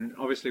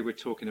obviously we're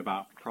talking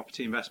about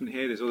property investment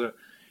here. There's other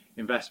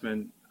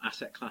investment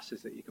asset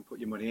classes that you can put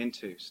your money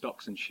into,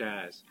 stocks and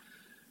shares.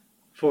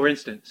 For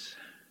instance,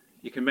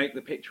 you can make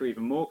the picture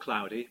even more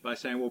cloudy by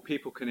saying, well,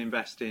 people can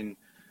invest in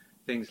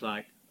things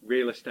like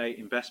real estate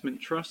investment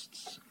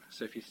trusts.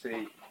 So if you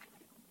see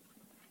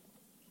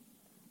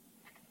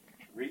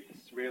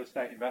REITs, real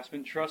estate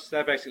investment trusts,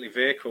 they're basically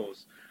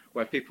vehicles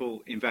where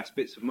people invest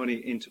bits of money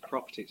into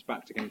property. It's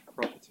backed against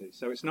property.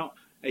 So it's not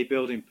a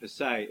building per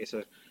se, it's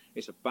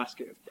a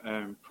basket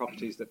of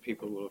properties that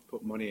people will have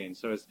put money in.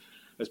 So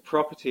as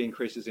property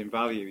increases in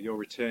value, your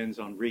returns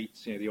on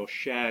REITs, your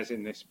shares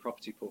in this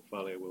property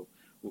portfolio will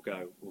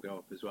go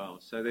up as well.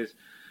 So there's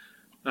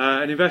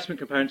an investment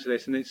component to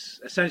this, and it's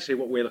essentially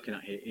what we're looking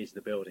at here is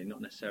the building,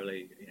 not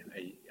necessarily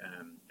a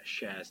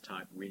shares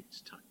type,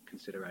 REITs type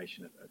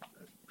consideration of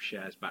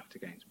shares backed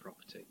against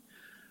property.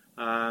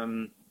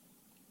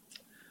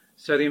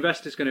 So the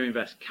investor is going to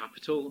invest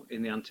capital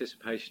in the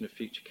anticipation of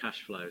future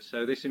cash flows.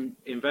 So this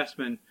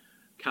investment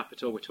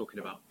capital, we're talking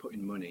about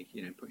putting money,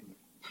 putting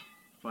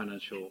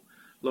financial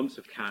lumps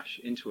of cash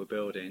into a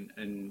building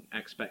and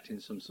expecting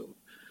some sort of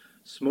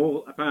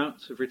small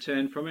amounts of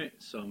return from it,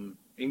 some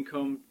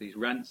income, these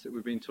rents that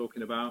we've been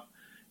talking about.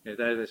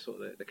 They're the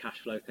sort of the cash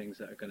flow things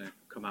that are going to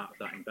come out of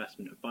that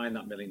investment of buying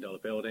that $1 million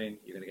building.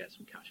 You're going to get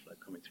some cash flow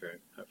coming through.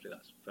 Hopefully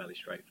that's fairly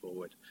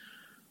straightforward.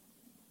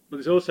 But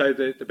there's also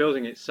the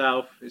building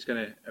itself is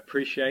going to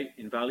appreciate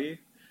in value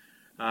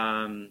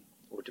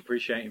or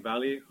depreciate in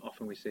value.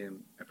 Often we see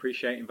them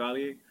appreciate in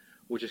value.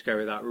 We'll just go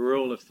with that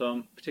rule of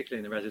thumb,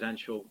 particularly in the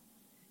residential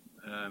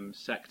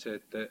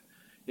sector, that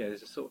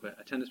there's a sort of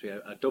a tendency to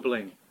be a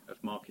doubling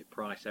of market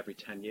price every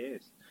 10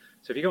 years.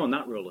 So if you go on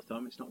that rule of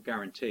thumb, it's not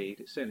guaranteed.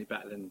 It's certainly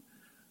better than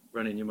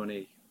running your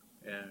money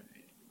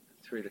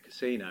through the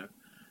casino.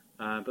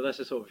 But that's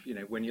a sort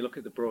of, when you look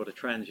at the broader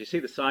trends, you see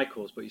the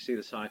cycles, but you see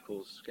the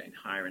cycles getting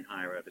higher and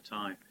higher over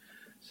time.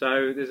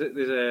 So there's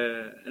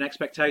an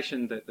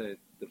expectation that the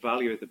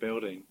value of the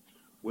building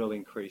will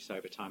increase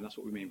over time. That's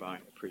what we mean by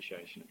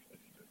appreciation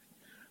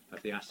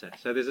of the asset.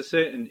 So there's a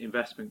certain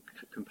investment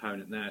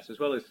component there. So as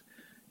well as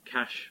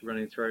cash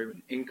running through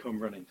and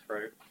income running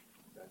through,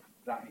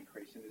 that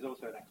increasing, there's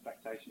also an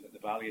expectation that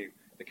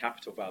the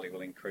capital value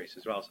will increase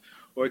as well.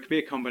 Or it could be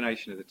a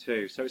combination of the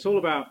two. So it's all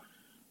about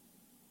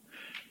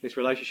this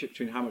relationship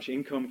between how much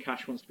income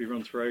cash wants to be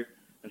run through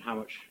and how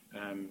much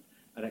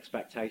an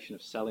expectation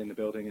of selling the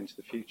building into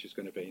the future is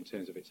going to be in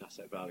terms of its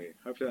asset value.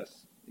 Hopefully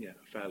that's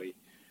a fairly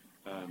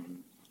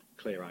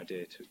clear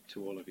idea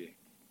to all of you.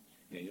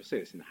 You'll see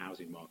this in the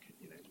housing market.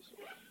 You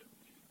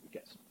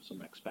get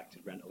some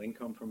expected rental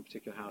income from a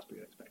particular house, but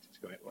you expect it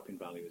to go up in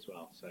value as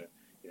well. So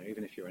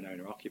even if you're an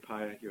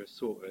owner-occupier, you're a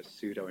sort of a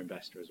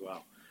pseudo-investor as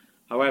well.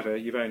 However,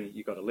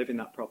 you've got to live in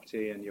that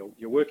property, and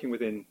you're working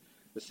within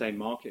the same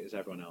market as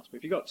everyone else. But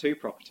if you've got two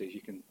properties,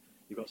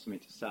 you've got something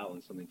to sell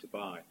and something to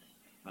buy.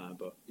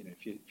 But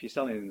if you're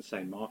selling in the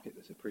same market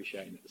that's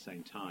appreciating at the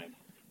same time,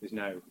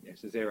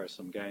 it's a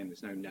zero-sum game.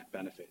 There's no net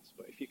benefits.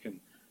 But if you can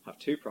have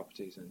two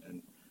properties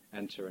and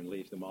enter and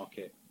leave the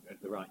market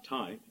at the right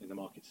time in the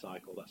market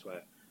cycle, that's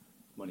where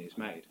money is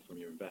made from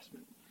your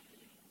investment.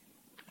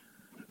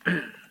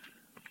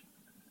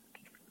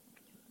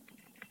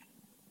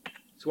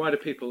 So why do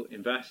people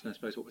invest? And I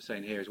suppose what we're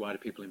saying here is, why do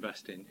people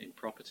invest in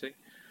property?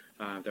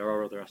 There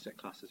are other asset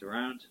classes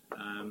around.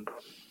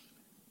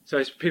 So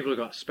it's people who've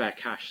got spare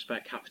cash, spare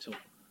capital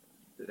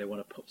that they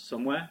want to put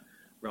somewhere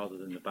rather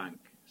than the bank.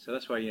 So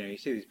that's why you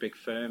see these big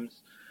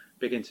firms,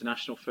 big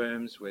international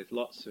firms with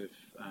lots of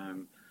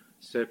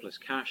surplus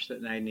cash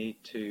that they need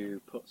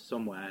to put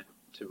somewhere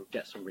to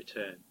get some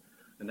return.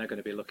 And they're going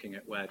to be looking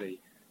at where the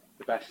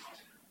best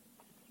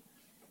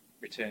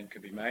return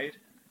can be made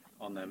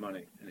on their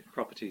money. And if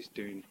property's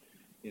doing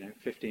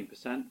 15%,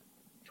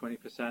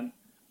 20%,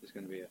 there's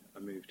going to be a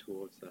move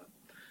towards that.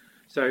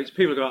 So it's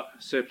people who've got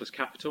surplus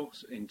capital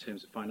in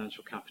terms of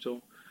financial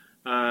capital.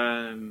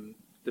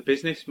 The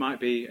business might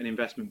be an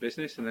investment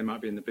business, and they might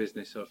be in the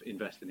business of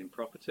investing in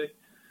property.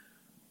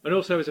 And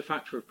also as a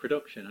factor of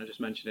production, I just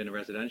mentioned in a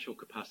residential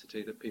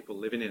capacity that people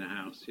living in a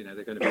house,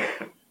 they're going to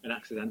be an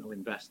accidental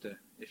investor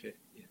if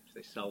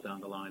they sell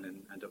down the line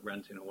and end up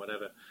renting or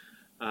whatever.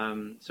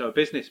 So a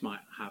business might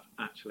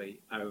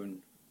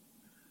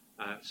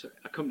so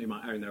a company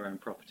might own their own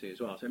property as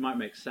well. So it might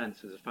make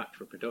sense as a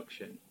factor of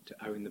production to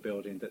own the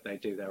building that they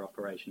do their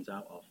operations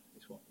out of,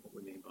 is what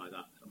we mean by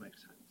that. Does that make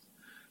sense?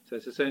 So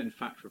it's a certain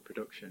factor of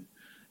production.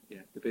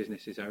 The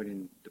business is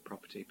owning the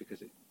property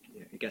because it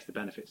gets the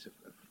benefits of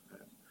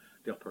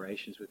the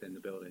operations within the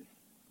building.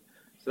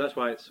 So that's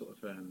why it's sort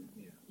of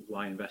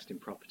why invest in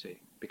property,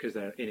 because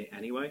they're in it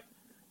anyway,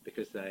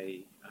 because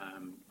they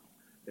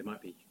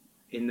might be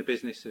in the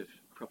business of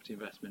property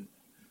investment,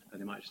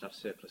 and they might just have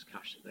surplus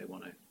cash that they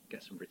want to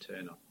get some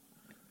return on.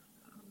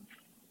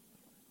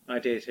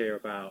 Ideas here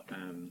about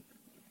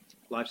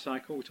life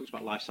cycle. We talked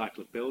about life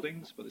cycle of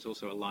buildings, but there's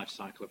also a life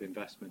cycle of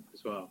investment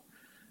as well.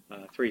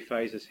 3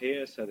 phases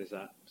here. So there's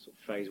that sort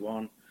of phase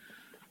 1,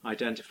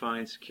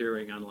 identifying,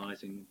 securing,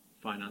 analysing,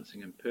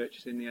 financing and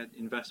purchasing the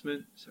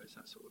investment. So it's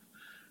that sort of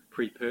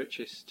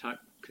pre-purchase type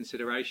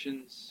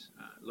considerations,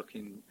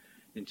 looking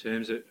in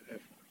terms of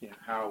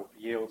how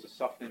yields are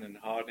softening and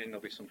hardening.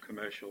 There'll be some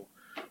commercial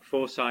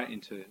foresight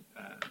into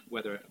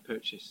whether a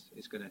purchase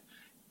is going to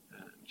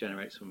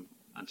generate some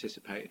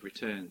anticipated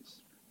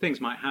returns. Things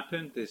might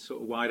happen. There's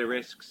sort of wider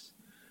risks.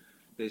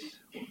 There's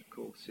what we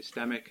call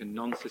systemic and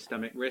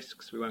non-systemic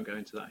risks. We won't go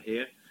into that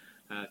here.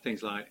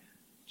 Things like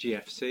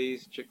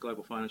GFCs,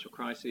 global financial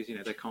crises,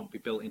 they can't be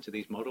built into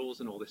these models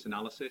and all this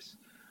analysis,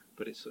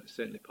 but it's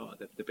certainly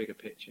part of the bigger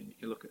picture. And you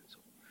can look at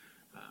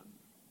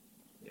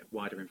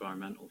wider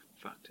environmental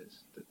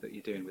factors that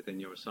you're doing within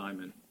your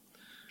assignment.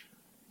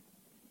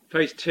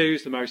 Phase 2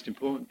 is the most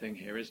important thing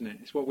here, isn't it?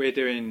 It's what we're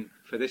doing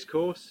for this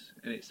course,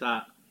 and it's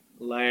that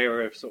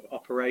layer of sort of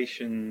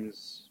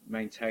operations,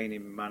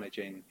 maintaining,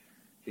 managing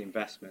the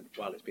investment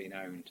while it's being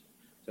owned.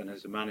 So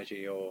as a manager,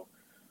 you're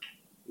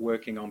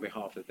working on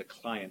behalf of the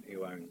client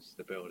who owns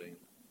the building,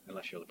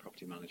 unless you're the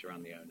property manager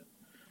and the owner.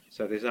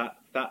 So there's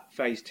that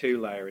phase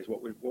 2 layer is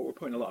what we're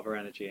putting a lot of our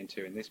energy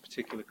into in this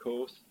particular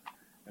course,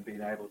 and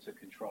being able to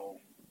control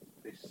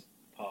this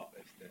part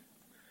of the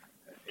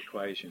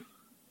equation.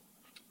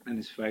 And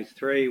there's phase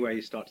 3 where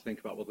you start to think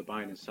about the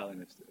buying and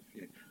selling of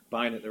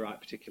buying at the right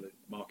particular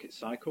market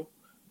cycle.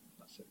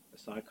 That's a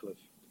cycle of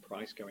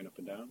price going up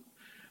and down.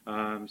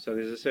 So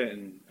there's a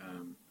certain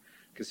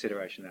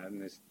consideration there, and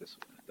there's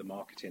the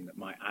marketing that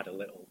might add a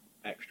little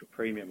extra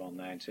premium on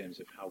there in terms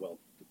of how well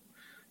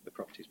the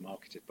property is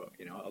marketed. But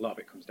a lot of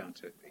it comes down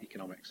to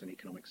economics and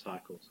economic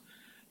cycles,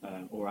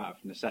 or out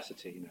of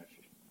necessity,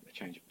 a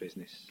change of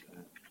business,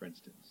 for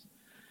instance.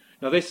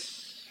 Now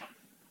this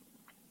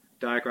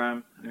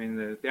diagram,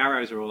 the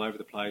arrows are all over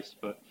the place,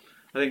 but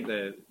I think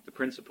the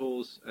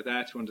principles are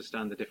there to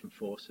understand the different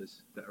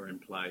forces that are in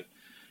play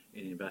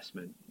in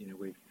investment.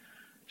 We've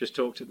just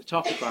talked at the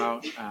top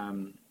about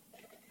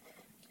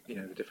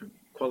the different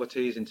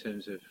qualities in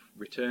terms of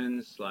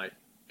returns, like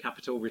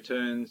capital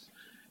returns,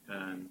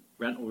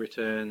 rental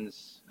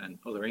returns, and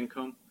other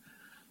income.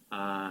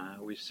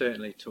 We've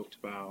certainly talked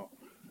about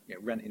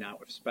renting out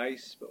of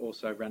space, but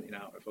also renting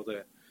out of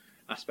other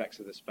aspects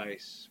of the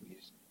space. We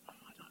use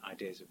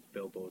ideas of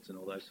billboards and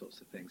all those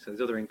sorts of things. So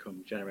there's other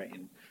income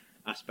generating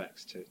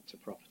aspects to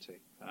property.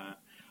 I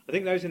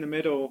think those in the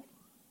middle,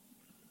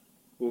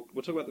 we'll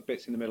talk about the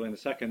bits in the middle in a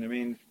second.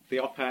 The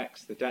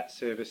OPEX, the debt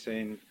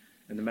servicing,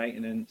 and the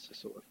maintenance are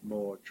sort of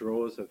more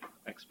draws of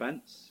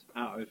expense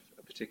out of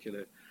a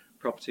particular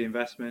property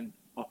investment.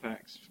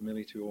 OPEX,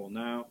 familiar to you all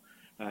now.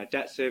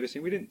 Debt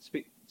servicing, we didn't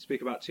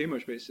speak about too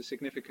much, but it's a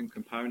significant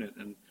component,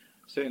 and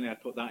certainly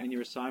I'd put that in your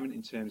assignment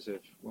in terms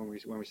of when we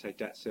say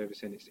debt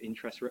servicing, it's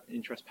interest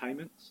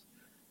payments.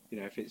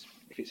 If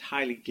it's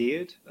highly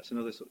geared, that's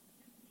another sort of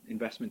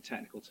investment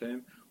technical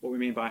term. What we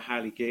mean by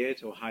highly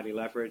geared or highly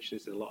leveraged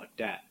is there's a lot of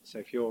debt. So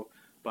if you're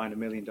buying $1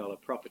 million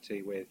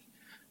property with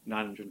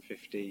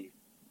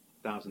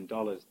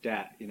 $950,000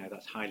 debt,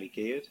 that's highly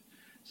geared.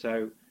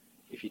 So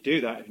if you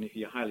do that, even if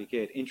you're highly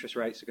geared, interest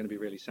rates are going to be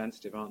really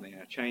sensitive, aren't they?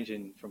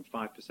 Changing from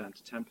 5% to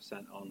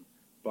 10% on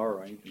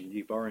borrowing, and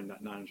you borrowing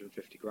that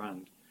 950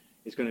 grand,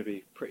 is going to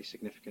be pretty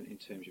significant in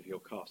terms of your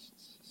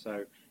costs.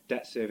 So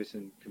debt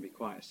servicing can be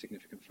quite a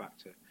significant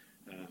factor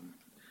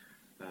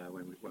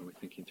when we're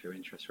thinking through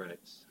interest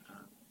rates.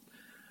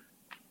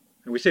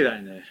 And we see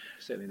that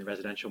certainly in the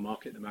residential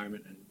market at the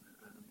moment, and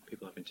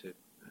people having to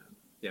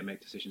make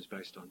decisions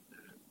based on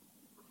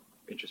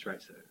interest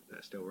rates that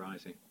are still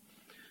rising.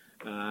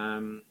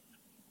 The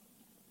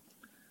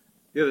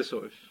other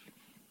sort of,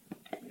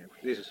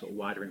 these are sort of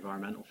wider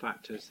environmental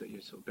factors that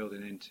you're sort of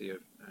building into your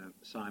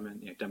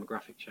assignment.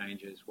 Demographic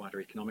changes, wider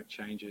economic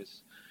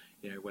changes.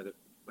 Whether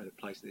the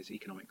place there's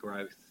economic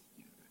growth,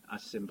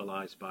 as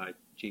symbolised by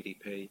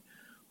GDP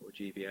or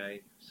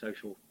GVA,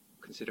 social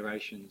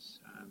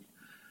considerations,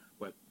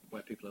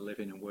 where people are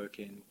living and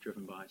working,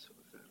 driven by sort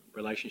of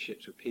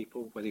relationships with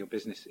people, whether your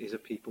business is a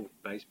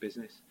people-based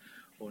business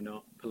or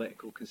not,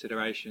 political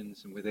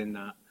considerations, and within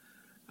that,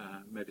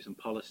 maybe some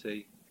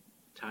policy,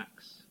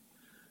 tax,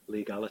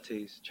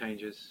 legalities,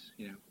 changes.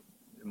 There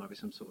might be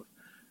some sort of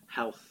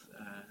health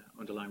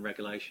underlying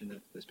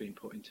regulation that's been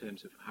put in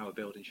terms of how a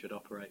building should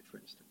operate, for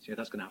instance.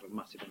 That's going to have a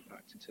massive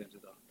impact in terms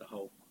of the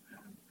whole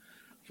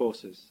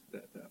forces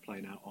that are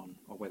playing out on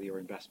whether your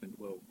investment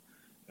will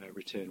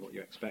return what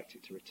you expect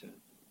it to return.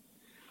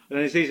 And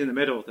then there's these in the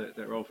middle that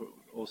are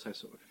also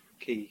sort of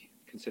key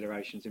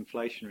considerations,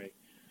 inflationary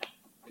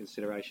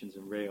considerations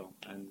and real.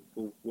 And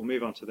we'll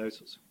move on to those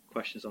sorts of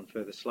questions on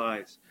further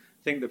slides.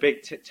 I think the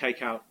big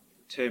takeout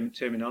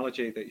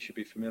terminology that you should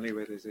be familiar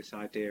with is this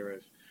idea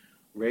of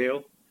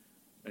real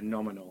and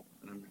nominal.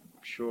 And I'm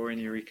sure in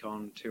your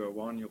Econ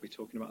 201 you'll be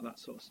talking about that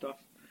sort of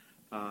stuff.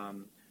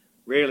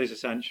 Real is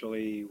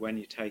essentially when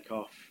you take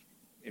off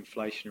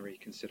inflationary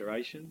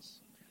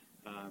considerations.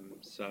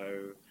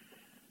 So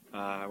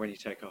when you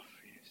take off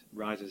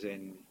rises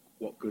in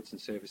what goods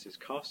and services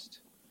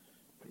cost,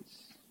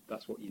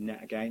 that's what you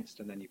net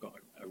against, and then you've got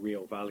a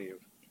real value.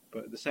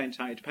 But at the same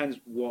time, it depends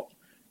what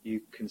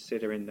you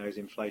consider in those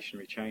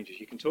inflationary changes.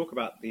 You can talk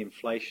about the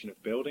inflation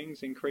of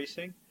buildings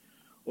increasing,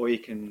 or you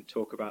can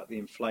talk about the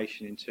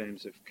inflation in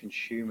terms of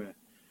consumer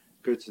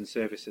goods and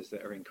services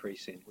that are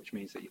increasing, which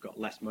means that you've got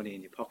less money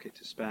in your pocket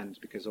to spend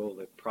because all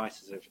the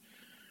prices of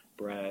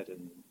bread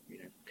and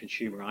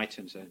consumer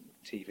items and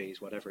TVs,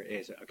 whatever it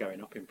is, are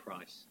going up in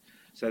price.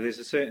 So there's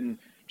a certain,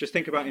 just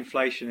think about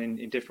inflation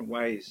in different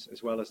ways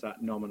as well as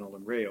that nominal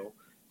and real.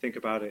 Think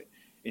about it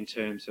in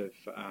terms of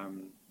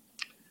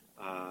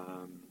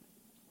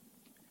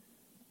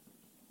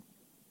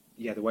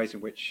the ways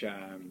in which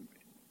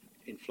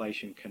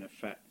inflation can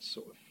affect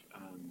sort of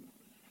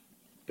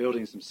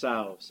buildings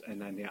themselves,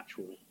 and then the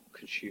actual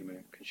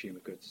consumer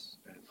goods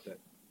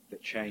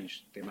that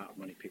change the amount of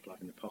money people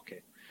have in the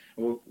pocket.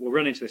 And we'll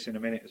run into this in a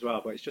minute as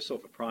well, but it's just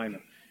sort of a primer.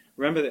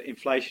 Remember that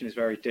inflation is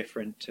very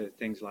different to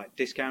things like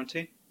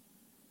discounting.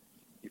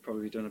 You've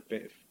probably done a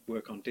bit of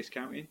work on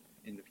discounting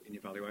in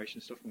your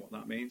valuation stuff and what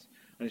that means,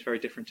 and it's very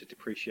different to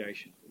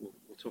depreciation.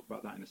 We'll talk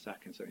about that in a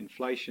second. So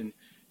inflation,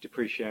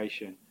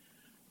 depreciation,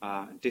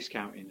 and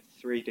discounting are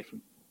three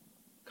different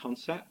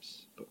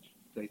concepts, but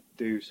they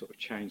do sort of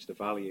change the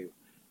value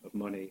of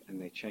money, and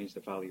they change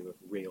the value of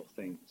real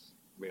things,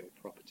 real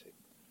property.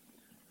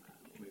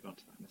 We'll move on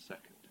to that in a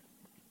second.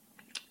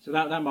 So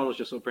that model is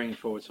just sort of bringing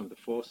forward some of the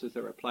forces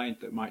that are at play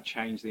that might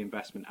change the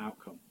investment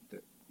outcome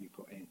that you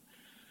put in.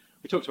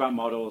 We talked about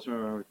models.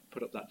 Remember we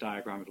put up that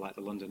diagram of like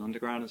the London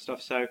Underground and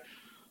stuff. So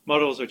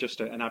models are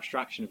just an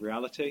abstraction of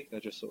reality.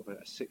 They're just sort of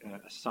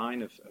a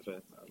sign of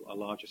a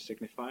larger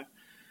signifier.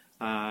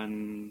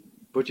 And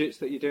budgets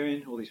that you're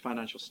doing, all these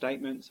financial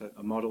statements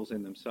are models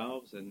in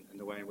themselves, and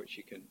the way in which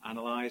you can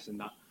analyse, and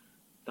that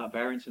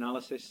variance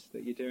analysis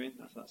that you're doing,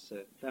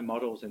 they're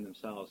models in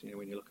themselves.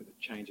 When you look at the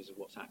changes of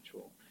what's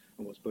actual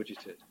and what's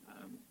budgeted.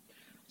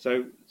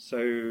 So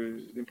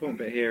the important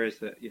bit here is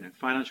that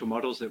financial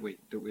models that we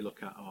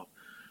look at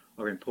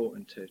are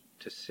important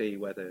to see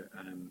whether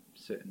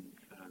certain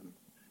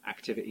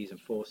activities and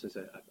forces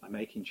are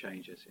making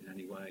changes in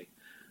any way.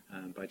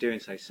 By doing,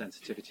 say,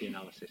 sensitivity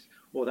analysis,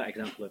 or that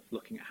example of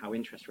looking at how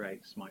interest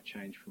rates might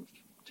change from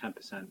 10%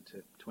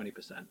 to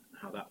 20%,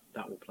 how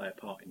that will play a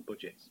part in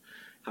budgets,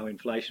 how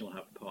inflation will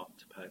have a part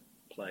to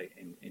play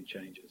in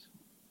changes.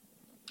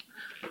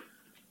 I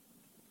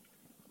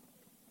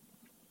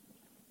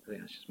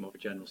think that's just more of a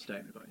general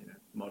statement about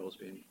models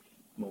being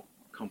more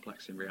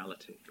complex in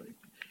reality, but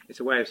it's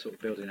a way of sort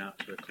of building out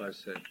to a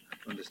closer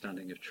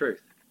understanding of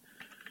truth.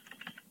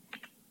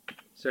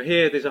 So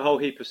here, there's a whole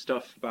heap of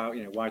stuff about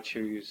why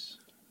choose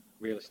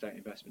real estate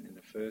investment in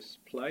the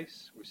first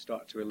place. We've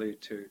started to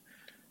allude to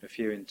a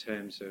few in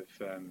terms of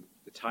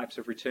the types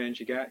of returns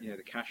you get,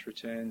 the cash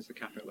returns, the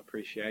capital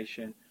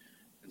appreciation,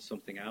 and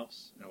something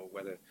else, or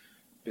whether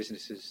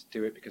businesses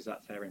do it because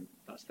that's their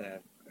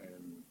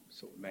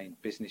sort of main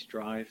business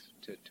drive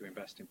to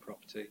invest in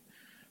property,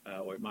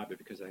 or it might be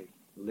because they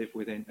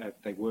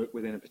work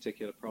within a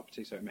particular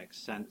property, so it makes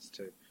sense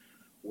to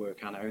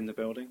work and own the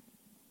building.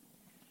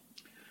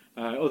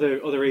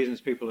 Other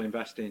reasons people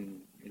invest in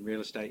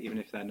real estate, even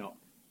if they're not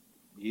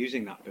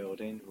using that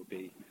building, would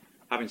be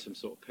having some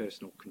sort of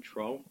personal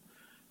control.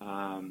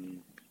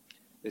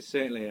 There's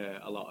certainly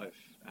a lot of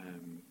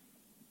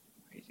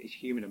it's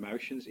human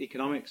emotions.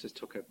 Economics has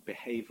took a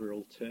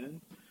behavioural turn.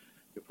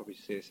 You'll probably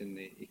see this in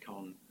the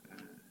econ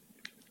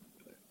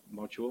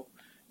module.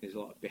 There's a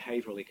lot of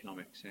behavioural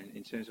economics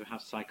in terms of how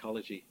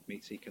psychology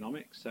meets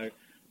economics. So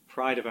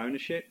pride of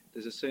ownership,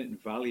 there's a certain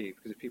value,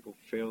 because if people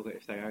feel that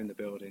if they own the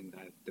building,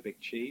 they're the big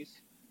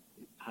cheese,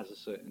 it has a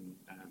certain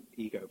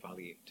ego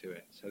value to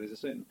it. So there's a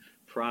certain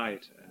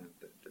pride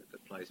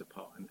that plays a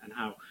part, and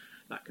how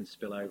that can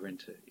spill over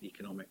into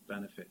economic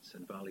benefits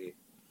and value.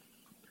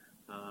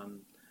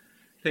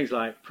 Things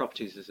like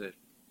properties as a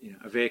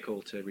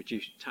vehicle to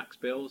reduce tax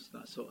bills,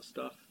 that sort of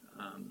stuff.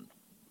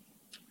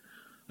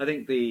 I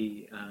think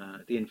the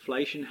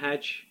inflation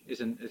hedge is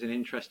an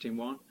interesting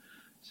one.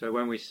 So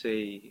when we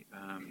see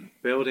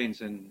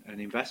buildings and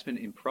investment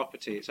in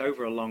property, it's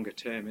over a longer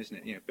term, isn't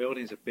it?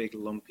 Buildings are big,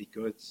 lumpy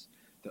goods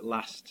that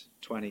last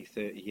 20,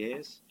 30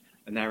 years,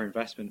 and their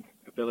investment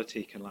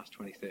ability can last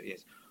 20, 30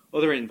 years.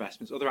 Other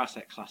investments, other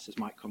asset classes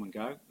might come and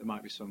go. There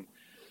might be some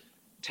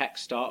tech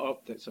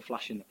startup that's a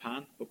flash in the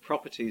pan, but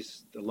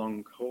property's the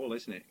long haul,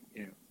 isn't it?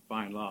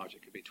 By and large,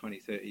 it could be 20,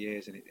 30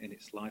 years in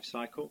its life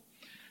cycle.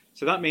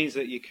 So that means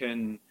that you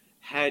can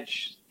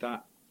hedge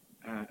that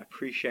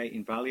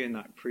appreciating value and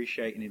that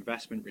appreciating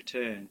investment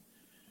return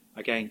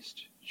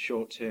against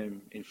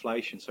short-term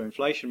inflation. So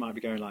inflation might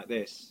be going like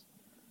this,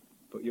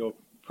 but your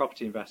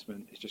property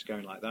investment is just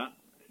going like that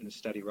in a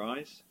steady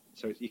rise.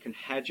 So you can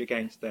hedge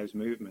against those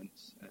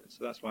movements.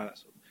 So that's why that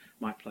sort of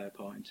might play a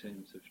part in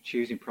terms of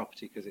choosing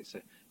property, because it's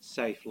a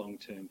safe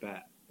long-term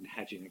bet, and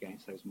hedging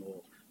against those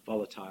more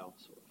volatile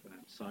sort of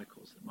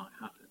cycles that might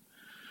happen.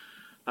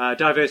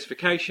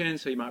 Diversification,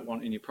 so you might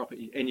want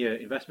in your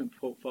investment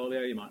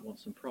portfolio, you might want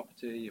some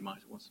property, you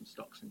might want some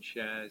stocks and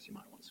shares, you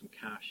might want some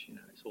cash.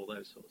 It's all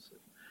those sorts of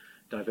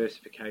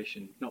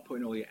diversification. Not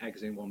putting all your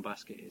eggs in one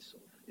basket is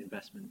sort of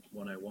investment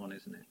 101,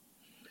 isn't it?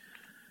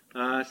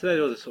 So those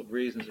are the sort of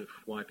reasons of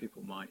why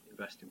people might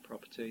invest in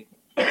property.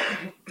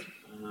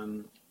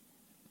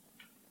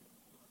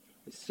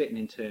 is sitting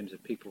in terms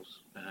of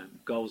people's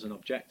goals and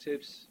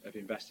objectives of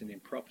investing in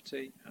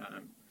property.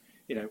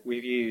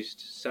 We've used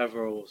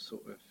several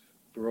sort of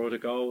broader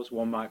goals.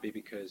 One might be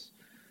because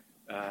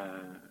a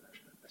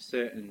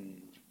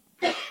certain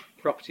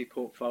property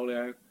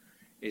portfolio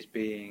is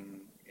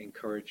being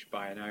encouraged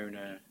by an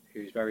owner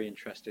who's very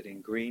interested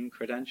in green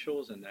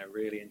credentials, and they're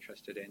really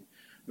interested in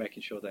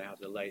making sure they have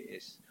the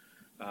latest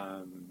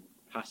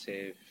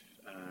passive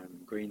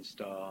Green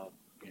Star,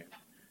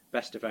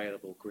 best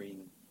available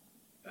green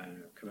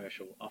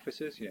commercial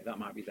offices. That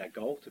might be their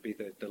goal, to be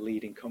the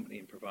leading company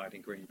in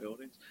providing green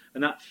buildings,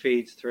 and that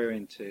feeds through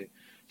into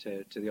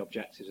to the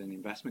objectives and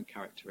investment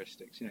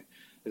characteristics.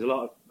 There's a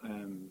lot of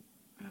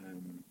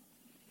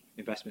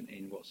investment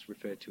in what's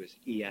referred to as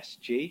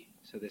ESG.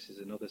 So this is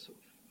another sort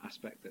of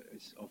aspect that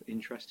is of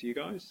interest to you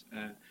guys,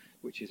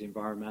 which is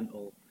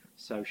environmental,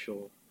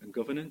 social, and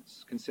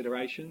governance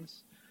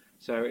considerations.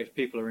 So if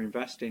people are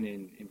investing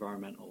in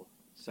environmental,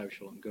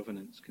 social, and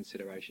governance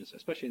considerations,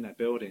 especially in their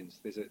buildings,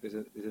 there's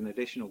an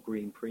additional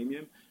green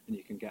premium, and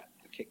you can get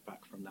a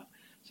kickback from that.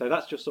 So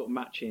that's just sort of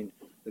matching.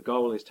 The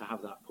goal is to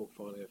have that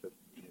portfolio of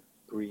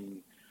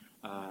green,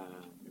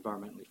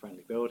 environmentally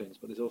friendly buildings,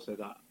 but there's also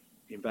that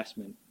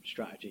investment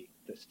strategy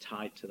that's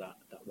tied to that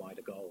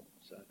wider goal.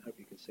 So I hope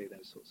you can see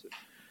those sorts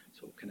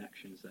of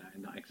connections there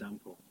in that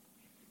example.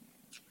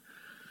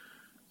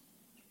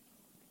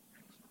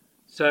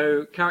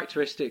 So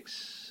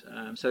characteristics,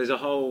 so there's a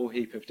whole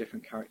heap of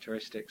different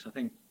characteristics. I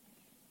think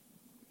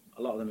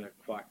a lot of them are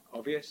quite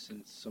obvious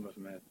and some of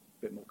them are a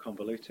bit more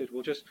convoluted.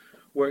 We'll just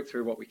work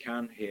through what we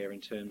can here in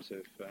terms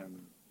of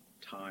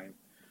time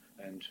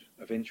and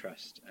of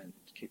interest and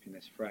keeping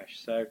this fresh.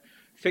 So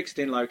fixed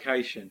in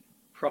location,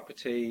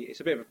 property, it's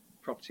a bit of a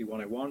property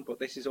 101, but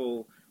this is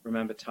all,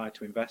 remember, tied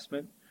to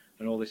investment,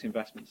 and all this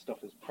investment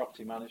stuff is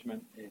property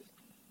management, is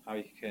how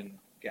you can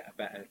get a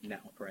better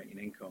net operating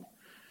income.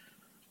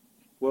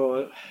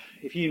 Well,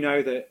 if you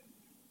know that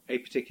a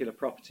particular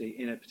property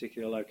in a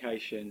particular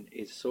location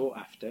is sought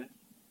after,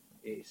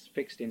 it's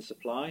fixed in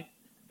supply,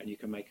 and you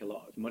can make a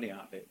lot of money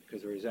out of it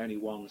because there is only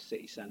one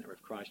city centre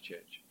of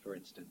Christchurch, for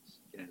instance,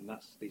 and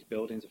these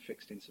buildings are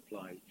fixed in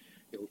supply.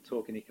 You'll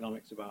talk in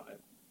economics about an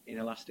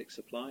inelastic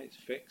supply. It's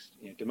fixed.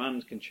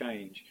 Demand can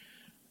change,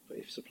 but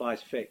if supply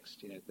is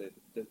fixed,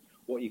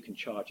 what you can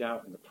charge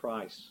out and the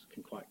price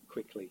can quite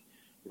quickly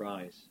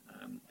rise.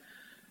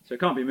 So it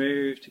can't be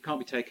moved, it can't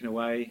be taken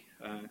away.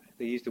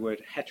 They use the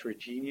word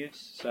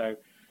heterogeneous. So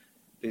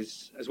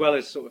there's, as well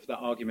as sort of that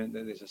argument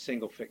that there's a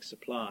single fixed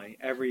supply,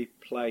 every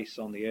place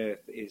on the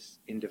earth is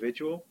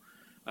individual.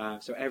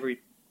 So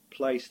every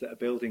place that a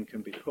building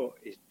can be put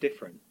is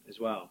different as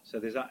well. So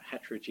there's that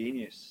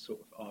heterogeneous sort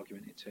of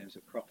argument in terms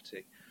of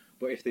property.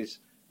 But if there's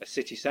a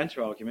city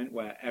centre argument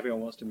where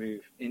everyone wants to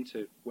move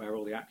into where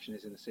all the action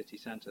is in the city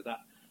centre, that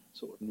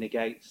sort of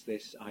negates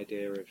this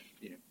idea of,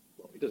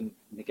 well, it doesn't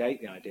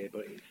negate the idea,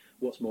 but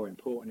what's more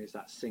important is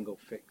that single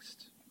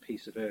fixed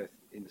piece of earth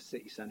in the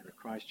city centre of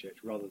Christchurch,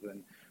 rather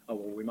than, oh,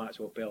 well, we might as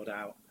well build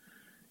out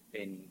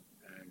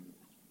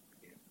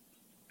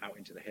out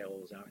into the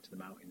hills, out into the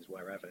mountains,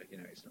 wherever.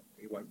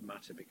 It won't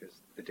matter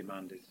because the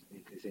demand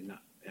is in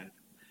that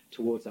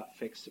towards that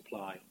fixed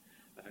supply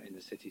in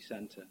the city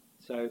centre.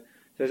 So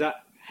there's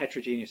that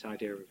heterogeneous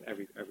idea of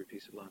every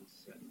piece of land.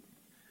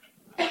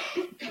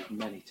 There's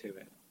many to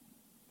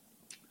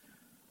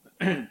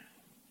it.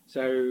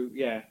 So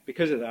yeah,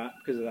 because of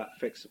that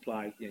fixed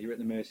supply, you're at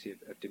the mercy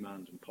of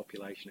demand and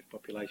population. If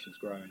population's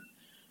growing,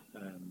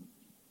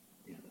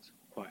 that's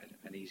quite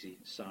an easy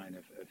sign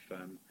of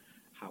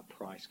how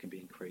price can be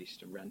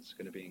increased and rents are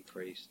going to be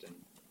increased and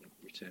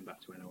return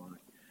back to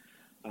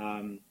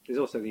NOI. There's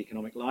also the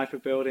economic life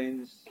of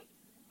buildings.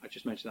 I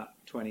just mentioned that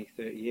 20,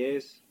 30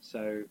 years.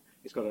 So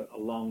it's got a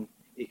long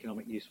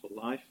economic useful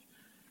life.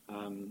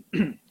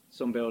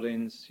 Some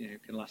buildings,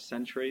 can last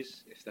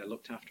centuries if they're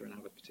looked after and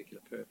have a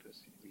particular purpose.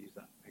 We use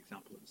that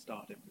example at the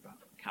start, didn't we, about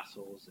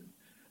castles and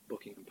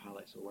Buckingham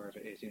Palace or wherever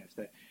it is.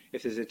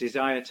 If there's a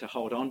desire to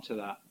hold on to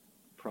that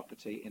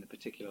property in a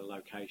particular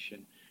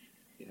location,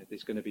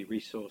 there's going to be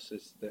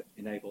resources that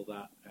enable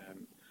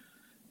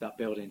that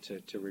building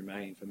to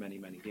remain for many,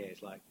 many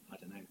years. Like, I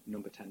don't know,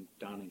 number 10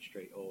 Downing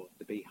Street or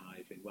the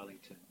Beehive in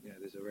Wellington.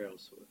 There's a real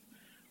sort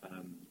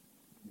of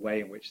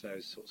way in which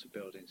those sorts of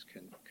buildings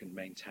can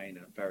maintain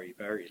a very,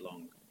 very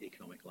long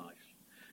economic life.